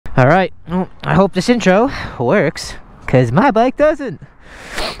Alright, well, I hope this intro works, because my bike doesn't.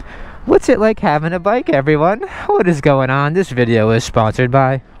 What's it like having a bike, everyone? What is going on? This video is sponsored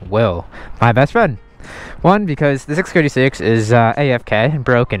by Will, my best friend. One, because the 636 is AFK and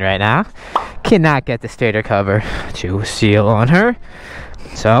broken right now. Cannot get the stator cover to seal on her.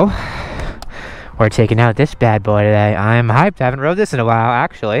 So, we're taking out this bad boy today. I'm hyped. I haven't rode this in a while,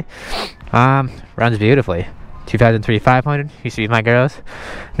 actually. Runs beautifully. 2003 500 used to be my girl's.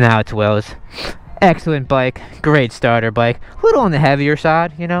 Now it's Will's. Excellent bike, great starter bike. A little on the heavier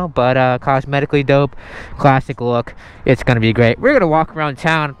side, you know, but cosmetically dope, classic look. It's gonna be great. We're gonna walk around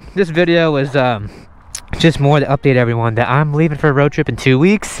town. This video is just more to update everyone that I'm leaving for a road trip in 2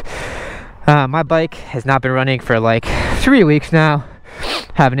 weeks. My bike has not been running for like 3 weeks now.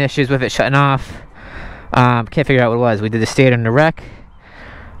 Having issues with it shutting off. Can't figure out what it was. We did the stator in the wreck.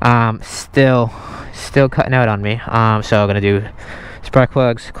 Still cutting out on me. So I'm gonna do spark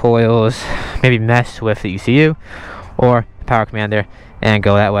plugs, coils, maybe mess with the ECU or power commander and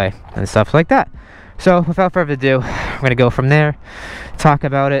go that way and stuff like that. So without further ado, we're gonna go from there, talk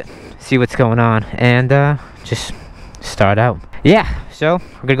about it, see what's going on, and just start out. Yeah, so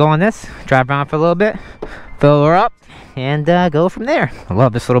we're gonna go on this, drive around for a little bit, fill her up, and go from there. I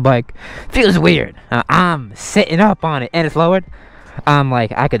love this little bike. Feels weird. I'm sitting up on it and it's lowered. I'm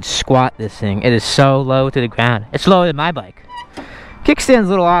like, I could squat this thing. It is so low to the ground. It's lower than my bike. Kickstand's a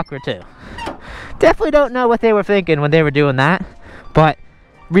little awkward too. Definitely don't know what they were thinking when they were doing that, but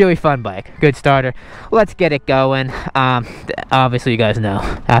really fun bike. Good starter. Let's get it going. Obviously you guys know,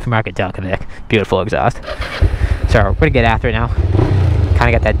 aftermarket Delcovic. Beautiful exhaust. So we're gonna get after it now.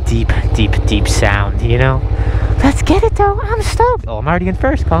 Kind of got that deep sound, you know? Let's get it though. I'm stoked. Oh, I'm already in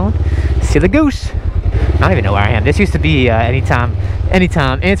first, Colin. See the goose. I don't even know where I am. This used to be anytime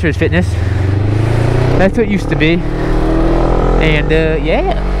Answers Fitness. That's what it used to be. And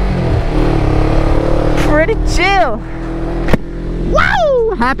yeah, pretty chill.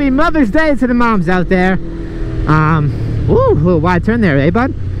 Woo! Happy Mother's Day to the moms out there. Ooh, a little wide turn there, eh,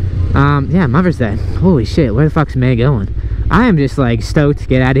 bud? Yeah, Mother's Day. Holy shit, where the fuck's May going? I am just like stoked to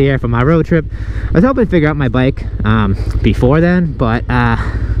get out of here for my road trip. I was hoping to figure out my bike before then, but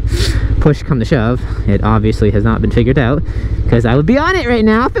push come to shove, it obviously has not been figured out, because I would be on it right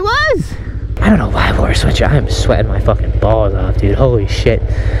now if it was. I don't know why I wore a switcher. I am sweating my fucking balls off, dude. Holy shit.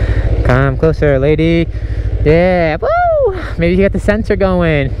 Come closer, lady. Yeah, woo! Maybe you got the sensor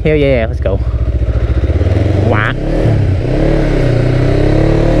going. Hell yeah, let's go. Wow.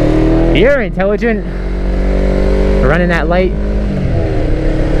 You're intelligent. Running that light.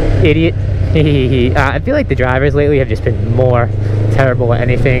 Idiot. I feel like the drivers lately have just been more terrible at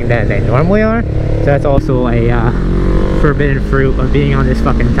anything than they normally are. So that's also a forbidden fruit of being on this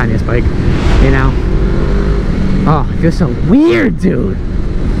fucking tiniest bike, you know? Oh, it feels so weird, dude.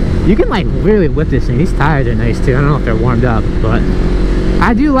 You can like really whip this thing. These tires are nice too. I don't know if they're warmed up, but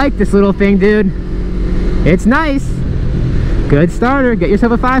I do like this little thing, dude. It's nice. Good starter. Get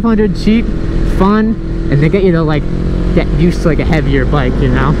yourself a 500, cheap, fun, and then get you to like get used to like a heavier bike, you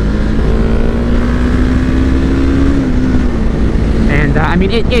know? And I mean,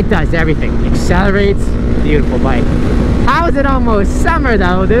 it does everything. Accelerates. Beautiful bike. How is it almost summer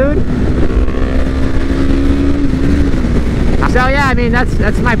though, dude? So yeah, I mean,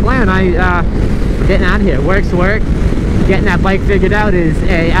 that's my plan. Getting out of here. Work. Getting that bike figured out is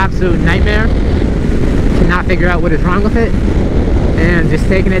a absolute nightmare. Cannot figure out what is wrong with it. And just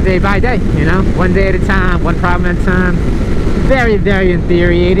taking it day by day, you know? One day at a time, one problem at a time. Very, very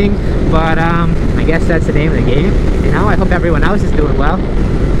infuriating, but I guess that's the name of the game, you know? I hope everyone else is doing well.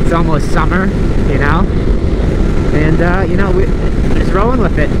 It's almost summer, you know? And, you know, we're just rolling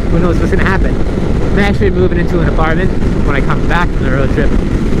with it. Who knows what's gonna happen. I'm actually moving into an apartment when I come back from the road trip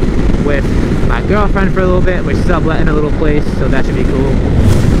with my girlfriend for a little bit. We're subletting a little place, so that should be cool.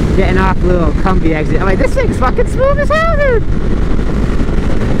 Getting off a little comfy exit. I'm like, this thing's fucking smooth as hell, dude!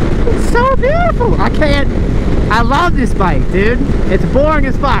 It's so beautiful! I love this bike, dude. It's boring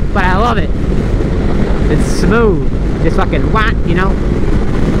as fuck, but I love it. It's smooth. Just fucking whack, you know?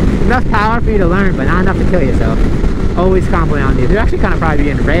 Enough power for you to learn, but not enough to kill yourself. Always compliment on these. They're actually kind of probably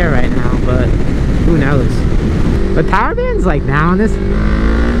being rare right now, but who knows? But power bands like now on this,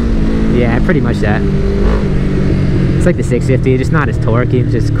 yeah, pretty much that. It's like the 650, just not as torquey,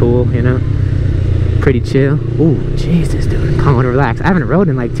 it's just cool, you know? Pretty chill. Ooh, Jesus, dude, calm and relax. I haven't rode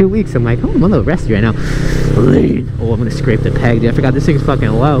in like 2 weeks. I'm like, oh, I'm a little resty right now. Lean. Oh, I'm gonna scrape the peg, dude. I forgot this thing's fucking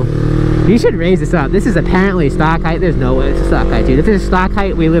low. You should raise this up. This is apparently stock height. There's no way it's a stock height, dude. If it's stock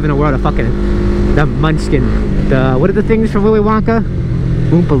height, we live in a world of fucking the Munchkin. The, what are the things from Willy Wonka?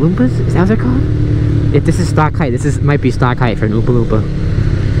 Oompa Loompas? Is that what they're called? If this is stock height, might be stock height for an Oompa Loompa.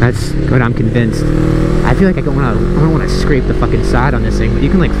 That's what I'm convinced. I feel like I don't want to scrape the fucking side on this thing, but you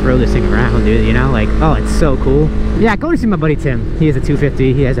can like throw this thing around, dude, you know? Like, oh, it's so cool. Yeah, go to see my buddy Tim. He has a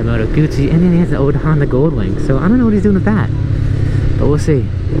 250, he has a Moto Guzzi, and then he has an old Honda Goldwing. So I don't know what he's doing with that, but we'll see.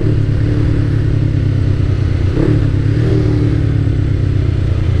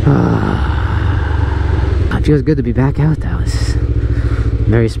 It feels good to be back out though. It's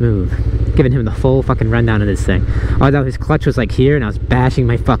very smooth. Giving him the full fucking rundown of this thing. Although his clutch was like here and I was bashing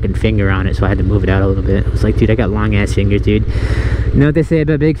my fucking finger on it, so I had to move it out a little bit. I was like, dude, I got long ass fingers, dude. You know what they say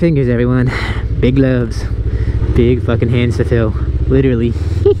about big fingers, everyone? Big gloves. Big fucking hands to fill. Literally.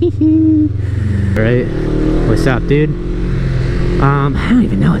 Right? What's up, dude? I don't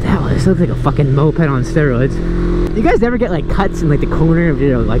even know what that was. It looks like a fucking moped on steroids. You guys ever get like cuts in like the corner of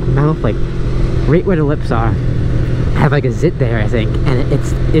your like mouth, like right where the lips are? I have like a zit there, I think, and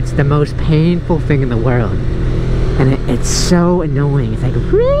it's the most painful thing in the world, and it's so annoying. It's like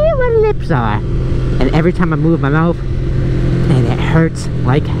right where the lips are, and every time I move my mouth, and it hurts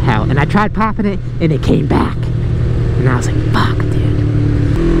like hell. And I tried popping it, and it came back, and I was like, fuck,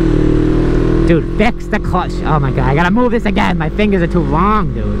 dude, fix the clutch. Oh my god, I gotta move this again. My fingers are too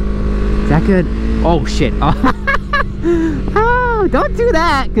long, dude. Is that good? Oh shit. Oh, don't do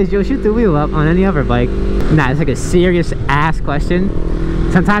that, because you'll shoot the wheel up on any other bike. Nah, it's like a serious ass question.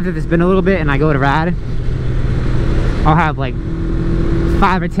 Sometimes if it's been a little bit and I go to ride, I'll have like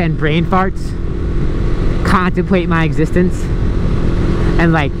 5 or 10 brain farts, contemplate my existence,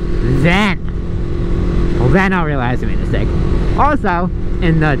 and like then I'll realize I made a mistake. Also,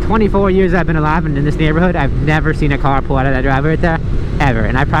 in the 24 years I've been alive and in this neighborhood, I've never seen a car pull out of that driveway right there, ever.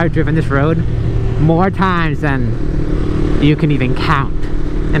 And I've probably driven this road more times than you can even count,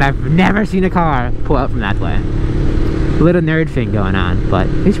 and I've never seen a car pull out from that way. Little nerd thing going on, but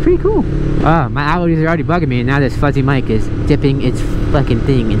it's pretty cool. Oh, my allergies are already bugging me, and now this fuzzy mic is dipping its fucking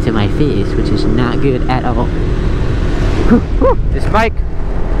thing into my face, which is not good at all. This mic,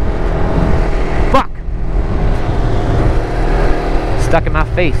 fuck, stuck in my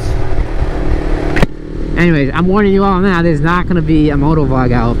face. Anyways, I'm warning you all now, there's not gonna be a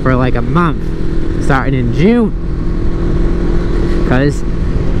motovlog out for like a month, starting in June, because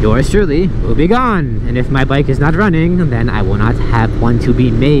yours truly will be gone, and if my bike is not running, then I will not have one to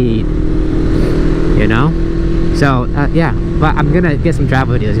be made, you know? So yeah, but I'm gonna get some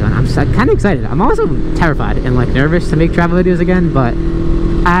travel videos going. I'm kind of excited. I'm also terrified and like nervous to make travel videos again, but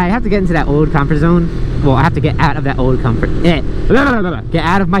I have to get into that old comfort zone. Well, I have to get out of that old comfort get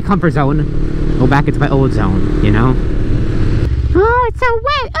out of my comfort zone, go back into my old zone, you know? Oh, it's so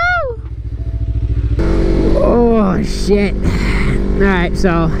wet. Oh shit. Alright,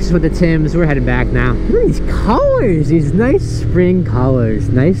 so just with the Tims, we're heading back now. Look at these colors, these nice spring colors,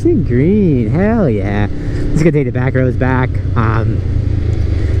 nice and green. Hell yeah. It's gonna take the back roads back.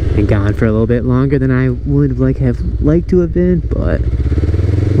 Been gone for a little bit longer than I would have liked to have been, but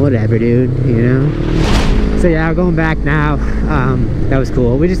whatever, dude, you know? So yeah, we're going back now. That was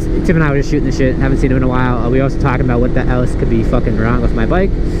cool. Tim and I were just shooting the shit, haven't seen him in a while. We were also talking about what the else could be fucking wrong with my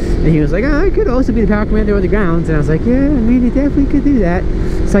bike. And he was like, oh, I could also be the power commander on the grounds. And I was like, yeah, I mean, he definitely could do that.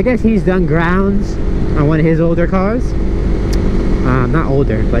 So I guess he's done grounds on one of his older cars. Not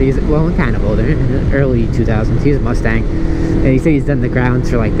older, but he's, well, kind of older, in the early 2000s. He's a Mustang. And he said he's done the grounds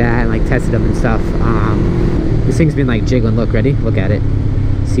for like that and like tested them and stuff. This thing's been like jiggling. Look, ready? Look at it.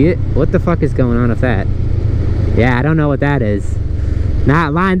 See it? What the fuck is going on with that? Yeah, I don't know what that is.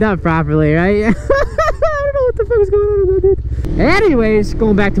 Not lined up properly, right? I don't know what the fuck is going on with that, dude. Anyways,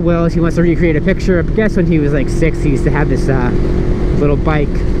 going back to Will's, he wants to recreate a picture. I guess when he was like 6, he used to have this little bike,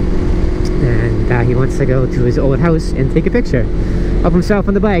 and he wants to go to his old house and take a picture of himself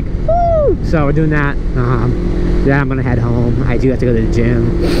on the bike. Woo! So we're doing that. Then I'm gonna head home. I do have to go to the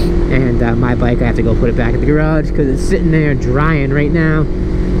gym, and my bike, I have to go put it back in the garage because it's sitting there drying right now.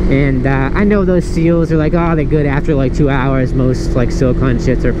 And I know those seals are like, oh, they're good after like 2 hours. Most like silicone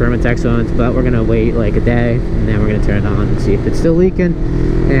shits or Permatex ones, but we're gonna wait like a day, and then we're gonna turn it on and see if it's still leaking.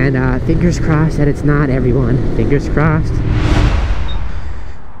 And fingers crossed that it's not, everyone. Fingers crossed.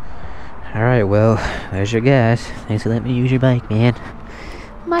 All right, well, there's your gas. Thanks for letting me use your bike, man.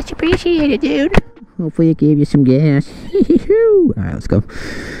 Much appreciated, dude. Hopefully it gave you some gas. All right, let's go.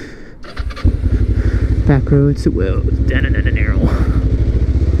 Back roads to Will's.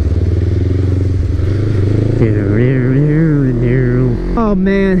 Oh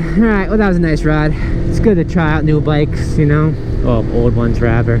man, alright, well that was a nice ride. It's good to try out new bikes, you know, or old ones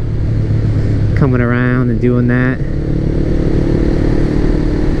rather. Coming around and doing that.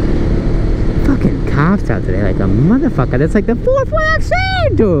 Fucking cops out today like a motherfucker. That's like the 4th one I've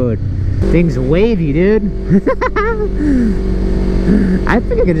seen, dude. Things wavy, dude. I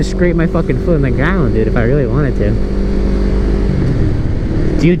think I could just scrape my fucking foot on the ground, dude, if I really wanted to.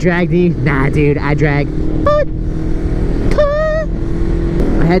 Do you drag these? Nah, dude, I drag.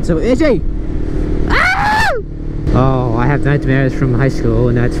 My head's so itchy. Ah! Oh, I have nightmares from high school,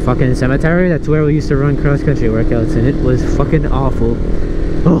 and that's fucking cemetery. That's where we used to run cross-country workouts, and it was fucking awful.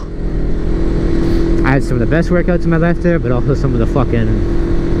 Oh. I had some of the best workouts in my life there, but also some of the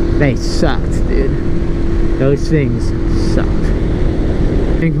fucking... They sucked, dude. Those things sucked.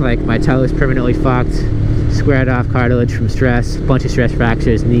 Like, my toe is permanently fucked. Squared off cartilage from stress. Bunch of stress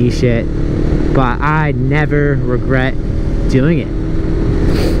fractures, knee shit. But I never regret doing it.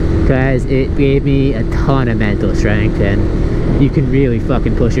 Because it gave me a ton of mental strength, and you can really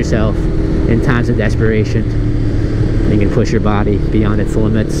fucking push yourself in times of desperation. You can push your body beyond its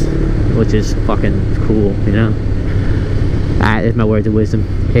limits, which is fucking cool, you know? Alright, there's my words of wisdom.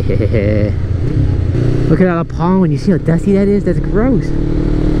 Look at all the pollen. When you see how dusty that is, that's gross.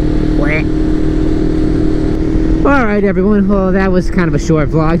 Alright everyone, well that was kind of a short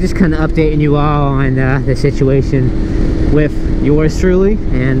vlog, just kind of updating you all on the situation with yours truly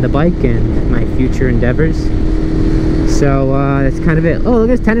and the bike and my future endeavors. So that's kind of it. Oh, look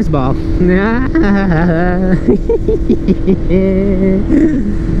at this tennis ball.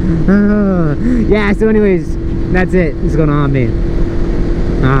 Oh, yeah, so anyways, that's it. What's going on, man?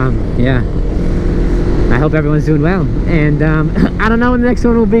 Yeah, I hope everyone's doing well, and I don't know when the next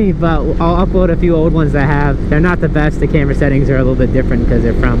one will be, but I'll upload a few old ones I have. They're not the best. The camera settings are a little bit different because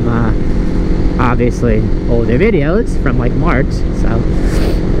they're from obviously older videos from like March, so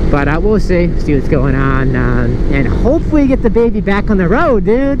but we'll see what's going on, and hopefully get the baby back on the road,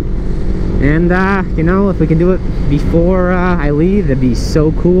 dude. And you know, if we can do it before I leave, that'd be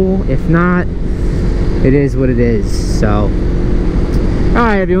so cool. If not, it is what it is. So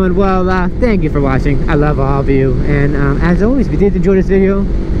alright everyone, well thank you for watching. I love all of you, and as always, if you did enjoy this video,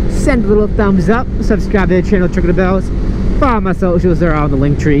 send a little thumbs up, subscribe to the channel, trigger the bells. Follow my socials, they're all in the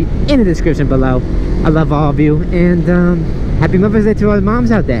link tree in the description below. I love all of you, and happy Mother's Day to all the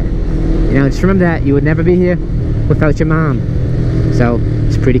moms out there. You know, just remember that you would never be here without your mom. So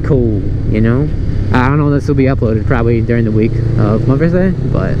it's pretty cool, you know. I don't know if this will be uploaded probably during the week of Mother's Day,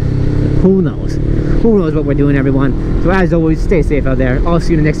 but who knows? Who knows what we're doing, everyone. So as always, stay safe out there. I'll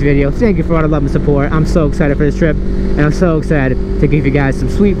see you in the next video. Thank you for all the love and support. I'm so excited for this trip, and I'm so excited to give you guys some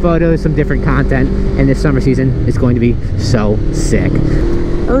sweet photos, some different content, and this summer season is going to be so sick.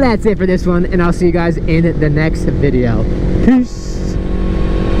 Well, that's it for this one, and I'll see you guys in the next video. Peace.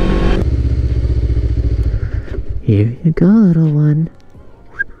 Here you go, little one.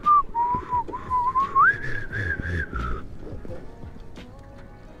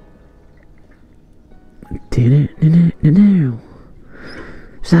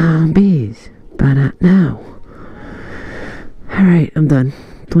 Zombies, but not now. Alright, I'm done.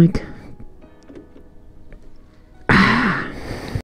 Blink.